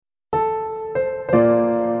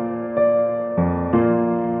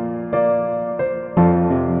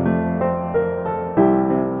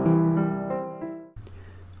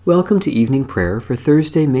Welcome to evening prayer for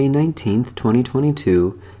Thursday, May 19th,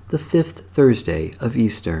 2022, the fifth Thursday of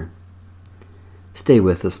Easter. Stay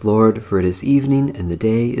with us, Lord, for it is evening and the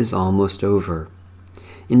day is almost over.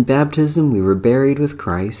 In baptism we were buried with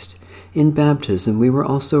Christ. In baptism we were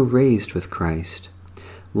also raised with Christ.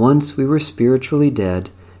 Once we were spiritually dead,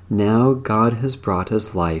 now God has brought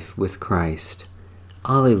us life with Christ.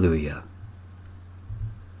 Alleluia.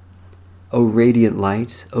 O radiant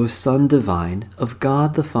light, O Son divine, of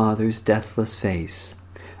God the Father's deathless face,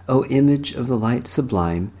 O image of the light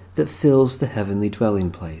sublime that fills the heavenly dwelling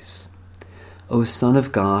place. O Son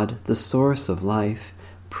of God, the source of life,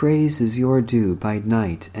 praise is your due by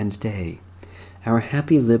night and day. Our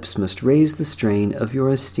happy lips must raise the strain of your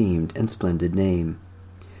esteemed and splendid name.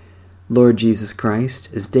 Lord Jesus Christ,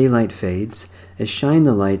 as daylight fades, as shine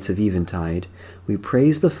the lights of eventide, we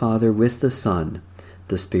praise the Father with the Son,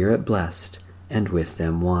 the Spirit blessed, and with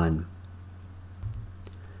them one.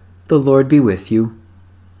 The Lord be with you.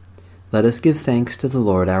 Let us give thanks to the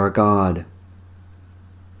Lord our God.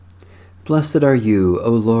 Blessed are you,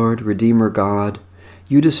 O Lord, Redeemer God.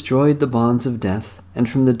 You destroyed the bonds of death, and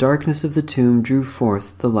from the darkness of the tomb drew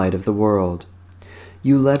forth the light of the world.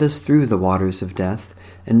 You led us through the waters of death,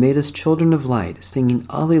 and made us children of light, singing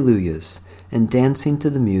Alleluias, and dancing to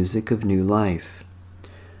the music of new life.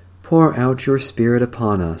 Pour out your Spirit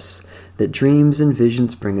upon us, that dreams and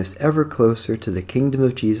visions bring us ever closer to the kingdom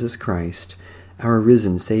of Jesus Christ, our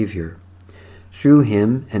risen Savior. Through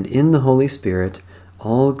him and in the Holy Spirit,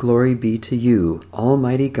 all glory be to you,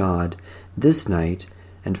 Almighty God, this night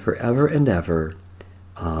and forever and ever.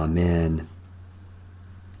 Amen.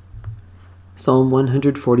 Psalm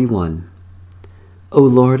 141. O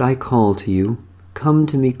Lord, I call to you. Come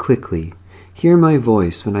to me quickly. Hear my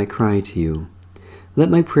voice when I cry to you. Let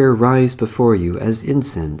my prayer rise before you as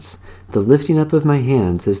incense, the lifting up of my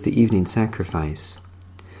hands as the evening sacrifice.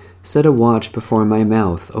 Set a watch before my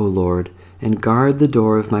mouth, O Lord, and guard the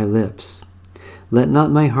door of my lips. Let not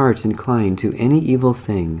my heart incline to any evil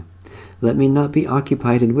thing. Let me not be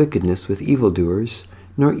occupied in wickedness with evildoers,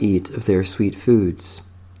 nor eat of their sweet foods.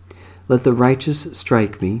 Let the righteous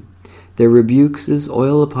strike me. Their rebukes as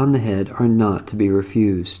oil upon the head are not to be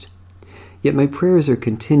refused. Yet my prayers are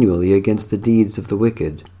continually against the deeds of the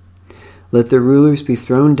wicked. Let the rulers be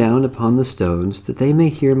thrown down upon the stones, that they may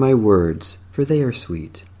hear my words, for they are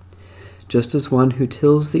sweet. Just as one who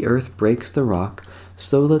tills the earth breaks the rock,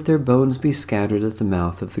 so let their bones be scattered at the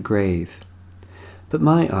mouth of the grave. But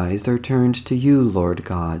my eyes are turned to you, Lord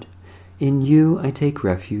God. In you I take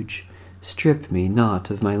refuge. Strip me not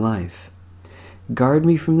of my life. Guard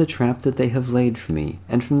me from the trap that they have laid for me,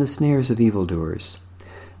 and from the snares of evildoers.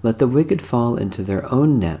 Let the wicked fall into their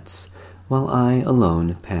own nets, while I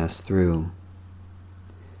alone pass through.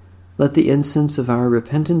 Let the incense of our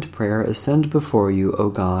repentant prayer ascend before you, O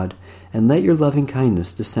God, and let your loving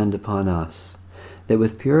kindness descend upon us, that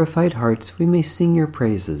with purified hearts we may sing your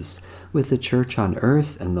praises, with the church on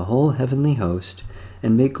earth and the whole heavenly host,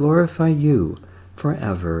 and may glorify you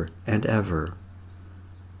forever and ever.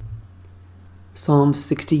 Psalm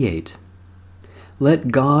 68.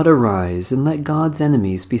 Let God arise, and let God's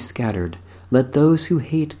enemies be scattered. Let those who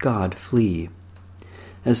hate God flee.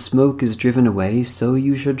 As smoke is driven away, so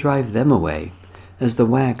you shall drive them away. As the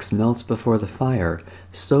wax melts before the fire,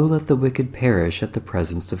 so let the wicked perish at the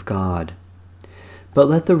presence of God. But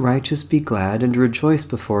let the righteous be glad and rejoice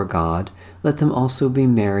before God. Let them also be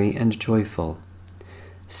merry and joyful.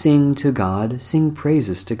 Sing to God, sing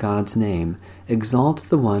praises to God's name. Exalt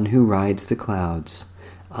the one who rides the clouds.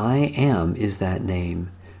 I am is that name.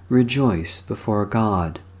 Rejoice before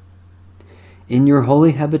God. In your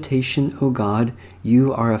holy habitation, O God,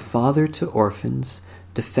 you are a father to orphans,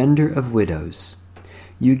 defender of widows.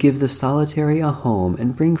 You give the solitary a home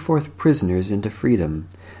and bring forth prisoners into freedom,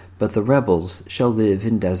 but the rebels shall live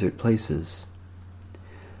in desert places.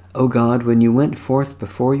 O God, when you went forth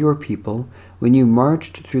before your people, when you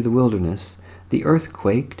marched through the wilderness, the earth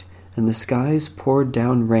quaked, and the skies poured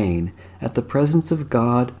down rain at the presence of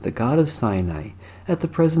God, the God of Sinai, at the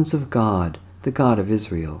presence of God, the God of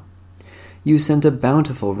Israel. You sent a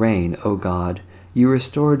bountiful rain, O God. You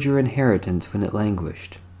restored your inheritance when it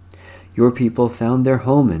languished. Your people found their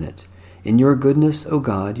home in it. In your goodness, O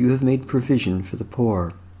God, you have made provision for the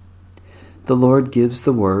poor. The Lord gives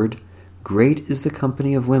the word. Great is the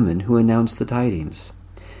company of women who announce the tidings.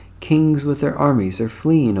 Kings with their armies are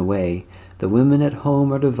fleeing away. The women at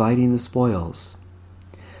home are dividing the spoils.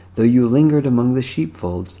 Though you lingered among the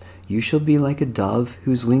sheepfolds, you shall be like a dove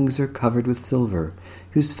whose wings are covered with silver,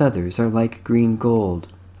 whose feathers are like green gold.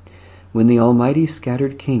 When the Almighty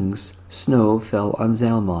scattered kings, snow fell on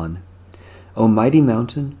Zalmon. O mighty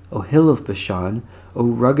mountain, O hill of Bashan, O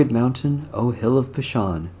rugged mountain, O hill of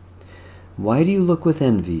Bashan? Why do you look with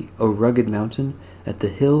envy, O rugged mountain, at the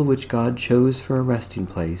hill which God chose for a resting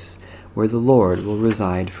place, where the Lord will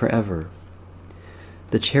reside forever?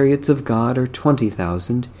 The chariots of God are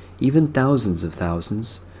 20,000, even thousands of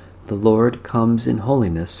thousands. The Lord comes in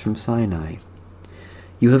holiness from Sinai.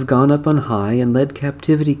 You have gone up on high and led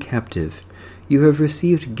captivity captive. You have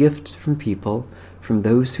received gifts from people, from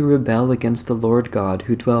those who rebel against the Lord God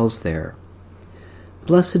who dwells there.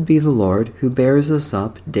 Blessed be the Lord who bears us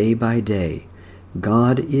up day by day.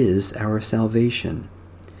 God is our salvation.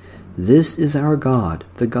 This is our God,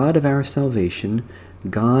 the God of our salvation.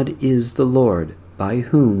 God is the Lord, by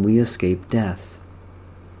whom we escape death.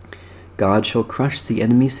 God shall crush the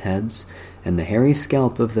enemy's heads, and the hairy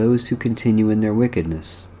scalp of those who continue in their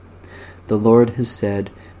wickedness. The Lord has said,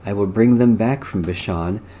 I will bring them back from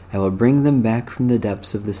Bashan, I will bring them back from the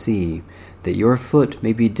depths of the sea, that your foot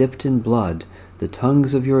may be dipped in blood, the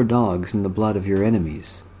tongues of your dogs in the blood of your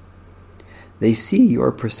enemies. They see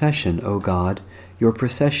your procession, O God, your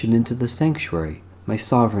procession into the sanctuary, my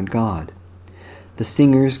sovereign God. The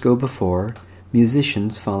singers go before,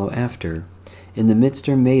 musicians follow after. In the midst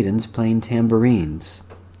are maidens playing tambourines.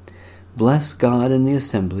 Bless God in the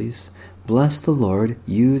assemblies. Bless the Lord,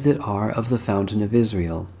 you that are of the fountain of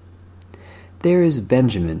Israel. There is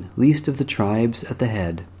Benjamin, least of the tribes, at the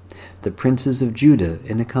head, the princes of Judah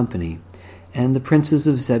in a company, and the princes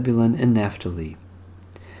of Zebulun and Naphtali.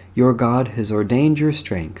 Your God has ordained your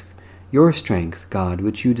strength, God,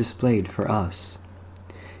 which you displayed for us.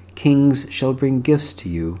 Kings shall bring gifts to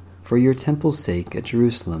you for your temple's sake at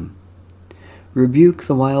Jerusalem. Rebuke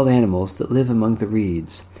the wild animals that live among the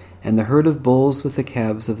reeds, and the herd of bulls with the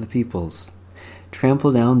calves of the peoples.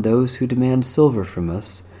 Trample down those who demand silver from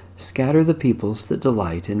us, scatter the peoples that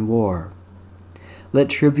delight in war. Let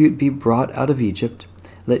tribute be brought out of Egypt,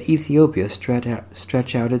 let Ethiopia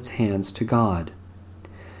stretch out its hands to God.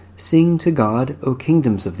 Sing to God, O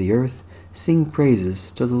kingdoms of the earth, sing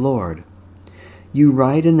praises to the Lord. You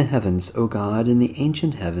ride in the heavens, O God, in the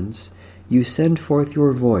ancient heavens, you send forth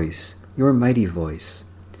your voice, your mighty voice.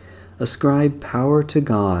 Ascribe power to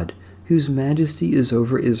God, whose majesty is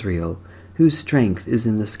over Israel, whose strength is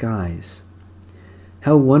in the skies.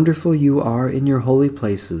 How wonderful you are in your holy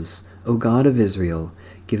places, O God of Israel,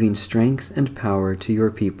 giving strength and power to your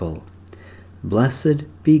people. Blessed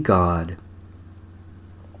be God.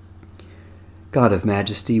 God of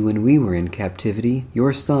majesty, when we were in captivity,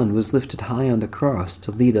 your Son was lifted high on the cross to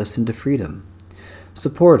lead us into freedom.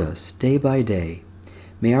 Support us day by day.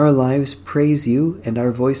 May our lives praise you and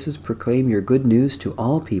our voices proclaim your good news to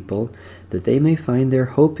all people, that they may find their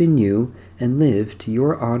hope in you and live to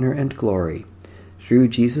your honor and glory. Through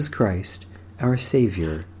Jesus Christ, our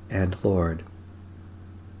Savior and Lord.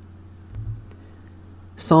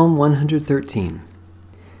 Psalm 113.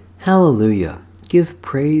 Hallelujah! Give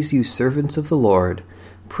praise, you servants of the Lord.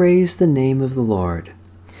 Praise the name of the Lord.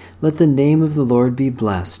 Let the name of the Lord be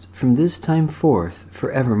blessed from this time forth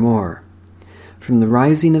forevermore. From the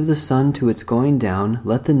rising of the sun to its going down,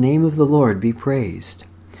 let the name of the Lord be praised.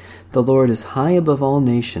 The Lord is high above all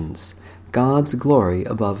nations, God's glory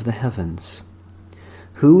above the heavens.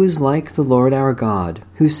 Who is like the Lord our God,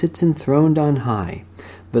 who sits enthroned on high,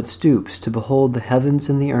 but stoops to behold the heavens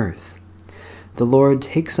and the earth? The Lord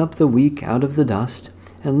takes up the weak out of the dust,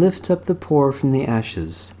 and lifts up the poor from the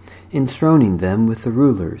ashes, enthroning them with the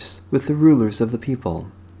rulers of the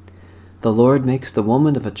people. The Lord makes the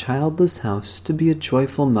woman of a childless house to be a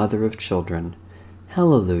joyful mother of children.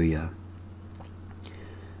 Hallelujah.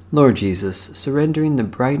 Lord Jesus, surrendering the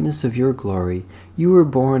brightness of your glory, you were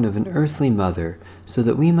born of an earthly mother, so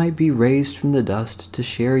that we might be raised from the dust to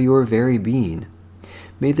share your very being.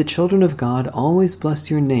 May the children of God always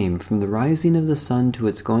bless your name from the rising of the sun to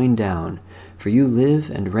its going down, for you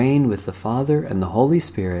live and reign with the Father and the Holy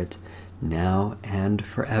Spirit, now and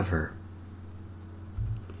forever.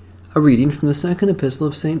 A reading from the second epistle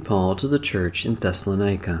of St. Paul to the church in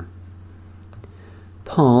Thessalonica.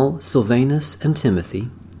 Paul, Silvanus, and Timothy,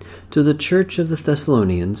 to the church of the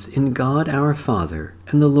Thessalonians in God our Father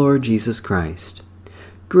and the Lord Jesus Christ.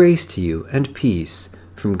 Grace to you and peace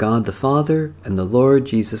from God the Father and the Lord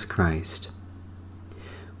Jesus Christ.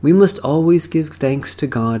 We must always give thanks to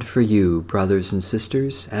God for you, brothers and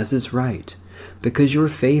sisters, as is right, because your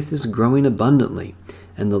faith is growing abundantly,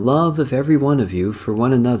 and the love of every one of you for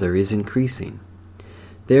one another is increasing.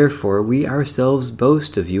 Therefore we ourselves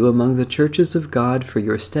boast of you among the churches of God for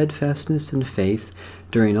your steadfastness and faith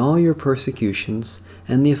during all your persecutions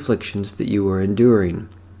and the afflictions that you are enduring.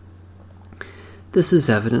 This is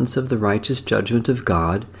evidence of the righteous judgment of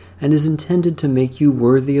God, and is intended to make you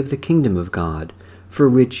worthy of the kingdom of God, for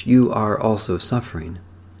which you are also suffering.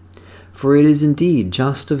 For it is indeed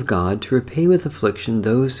just of God to repay with affliction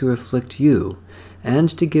those who afflict you, and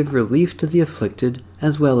to give relief to the afflicted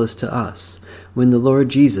as well as to us, when the Lord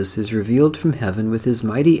Jesus is revealed from heaven with his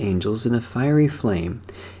mighty angels in a fiery flame,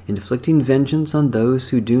 inflicting vengeance on those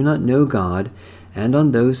who do not know God, and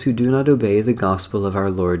on those who do not obey the gospel of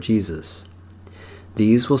our Lord Jesus.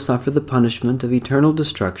 These will suffer the punishment of eternal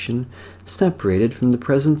destruction, separated from the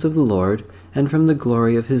presence of the Lord and from the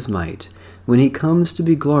glory of his might, when he comes to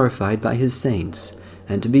be glorified by his saints,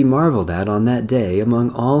 and to be marveled at on that day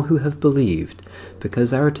among all who have believed,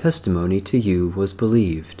 because our testimony to you was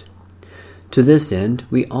believed. To this end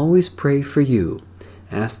we always pray for you,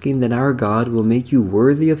 asking that our God will make you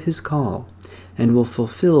worthy of his call, and will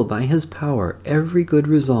fulfill by his power every good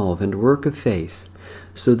resolve and work of faith,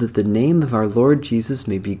 so that the name of our Lord Jesus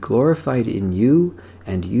may be glorified in you,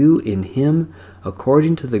 and you in him,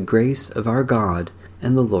 according to the grace of our God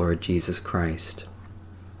and the Lord Jesus Christ.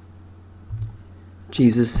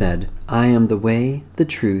 Jesus said, I am the way, the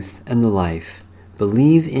truth, and the life.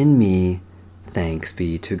 Believe in me. Thanks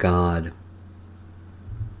be to God.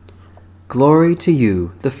 Glory to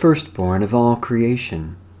you, the firstborn of all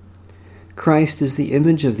creation. Christ is the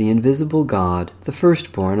image of the invisible God, the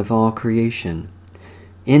firstborn of all creation.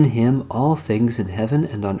 In him all things in heaven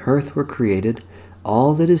and on earth were created,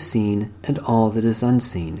 all that is seen and all that is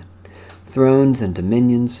unseen, thrones and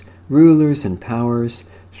dominions, rulers and powers.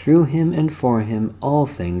 Through him and for him all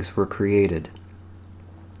things were created.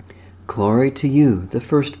 Glory to you, the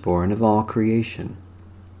firstborn of all creation.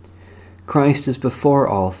 Christ is before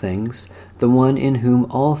all things, the one in whom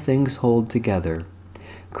all things hold together.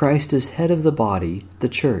 Christ is head of the body, the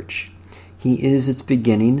church. He is its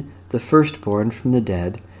beginning, the firstborn from the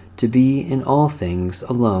dead, to be in all things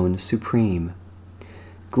alone supreme.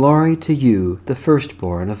 Glory to you, the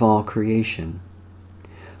firstborn of all creation.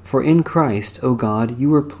 For in Christ, O God, you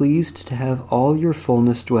were pleased to have all your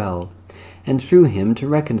fullness dwell, and through him to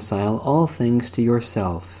reconcile all things to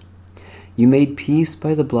yourself. You made peace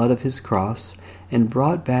by the blood of his cross, and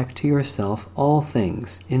brought back to yourself all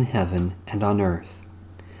things in heaven and on earth.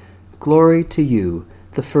 Glory to you,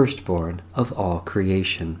 the firstborn of all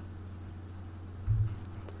creation.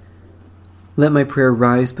 Let my prayer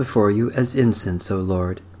rise before you as incense, O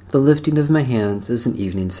Lord, the lifting of my hands as an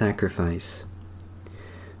evening sacrifice.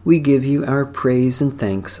 We give you our praise and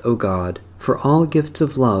thanks, O God, for all gifts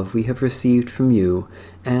of love we have received from you,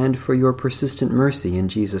 and for your persistent mercy in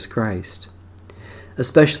Jesus Christ.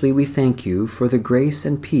 Especially we thank you for the grace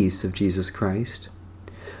and peace of Jesus Christ,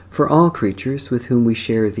 for all creatures with whom we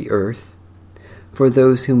share the earth, for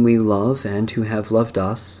those whom we love and who have loved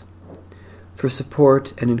us, for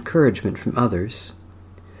support and encouragement from others,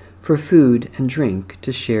 for food and drink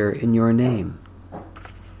to share in your name.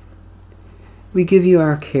 We give you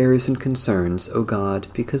our cares and concerns, O God,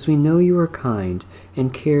 because we know you are kind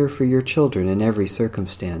and care for your children in every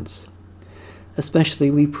circumstance. Especially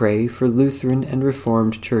we pray for Lutheran and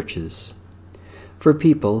Reformed churches, for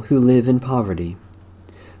people who live in poverty,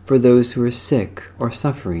 for those who are sick or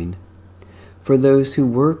suffering, for those who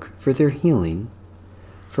work for their healing,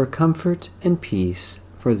 for comfort and peace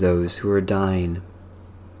for those who are dying.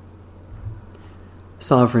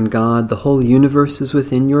 Sovereign God, the whole universe is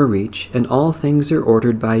within your reach, and all things are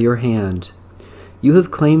ordered by your hand. You have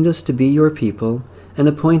claimed us to be your people, and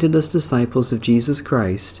appointed us disciples of Jesus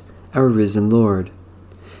Christ, our risen Lord.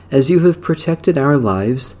 As you have protected our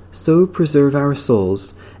lives, so preserve our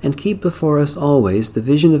souls, and keep before us always the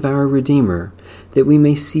vision of our Redeemer, that we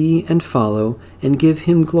may see and follow, and give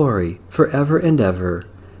him glory forever and ever.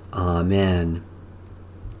 Amen.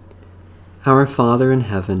 Our Father in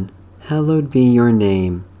heaven, hallowed be your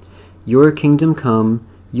name. Your kingdom come,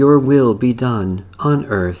 your will be done, on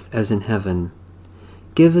earth as in heaven.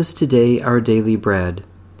 Give us today our daily bread.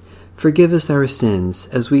 Forgive us our sins,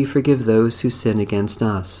 as we forgive those who sin against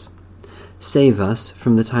us. Save us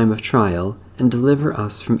from the time of trial, and deliver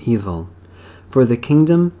us from evil. For the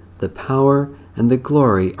kingdom, the power, and the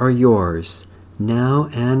glory are yours, now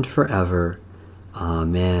and forever.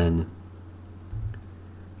 Amen.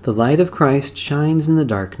 The light of Christ shines in the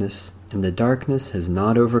darkness, and the darkness has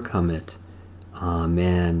not overcome it.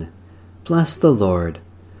 Amen. Bless the Lord.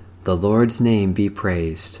 The Lord's name be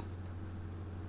praised.